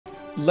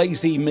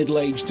Lazy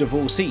middle-aged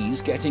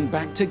divorcees getting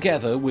back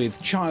together with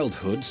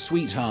childhood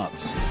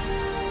sweethearts.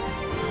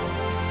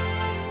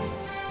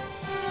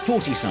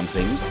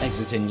 40-somethings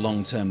exiting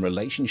long-term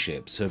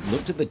relationships have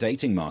looked at the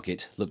dating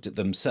market, looked at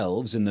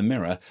themselves in the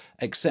mirror,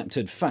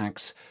 accepted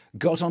facts,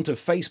 got onto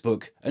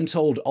Facebook and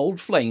told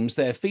old flames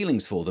their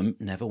feelings for them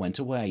never went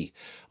away.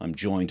 I'm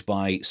joined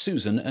by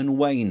Susan and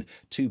Wayne,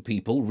 two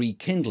people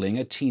rekindling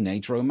a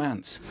teenage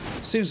romance.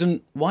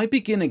 Susan, why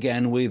begin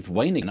again with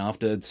Wayne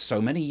after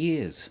so many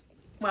years?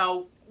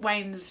 Well,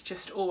 Wayne's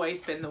just always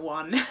been the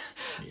one.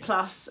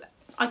 Plus,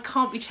 I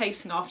can't be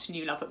chasing after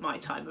new love at my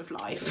time of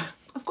life.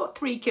 I've got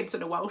 3 kids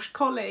and a Welsh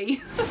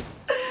collie.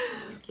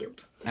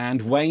 Cute.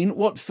 And Wayne,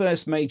 what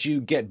first made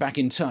you get back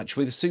in touch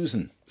with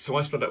Susan? So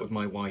I split up with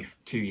my wife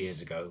 2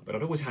 years ago, but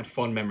I'd always had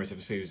fond memories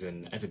of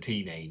Susan as a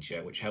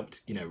teenager, which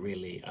helped,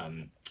 really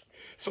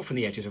soften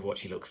the edges of what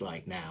she looks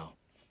like now.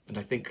 And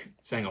I think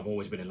saying I've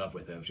always been in love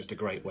with her was just a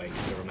great way to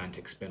put a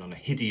romantic spin on a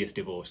hideous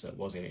divorce that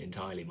wasn't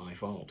entirely my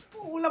fault.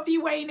 Oh, love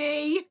you,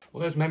 Wayne.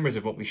 Well, those memories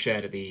of what we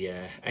shared at the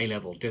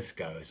A-level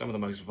disco are some of the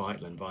most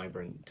vital and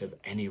vibrant of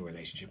any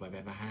relationship I've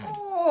ever had.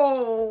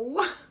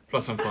 Oh.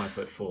 Plus I'm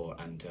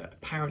 5'4", and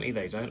apparently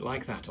they don't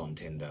like that on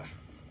Tinder.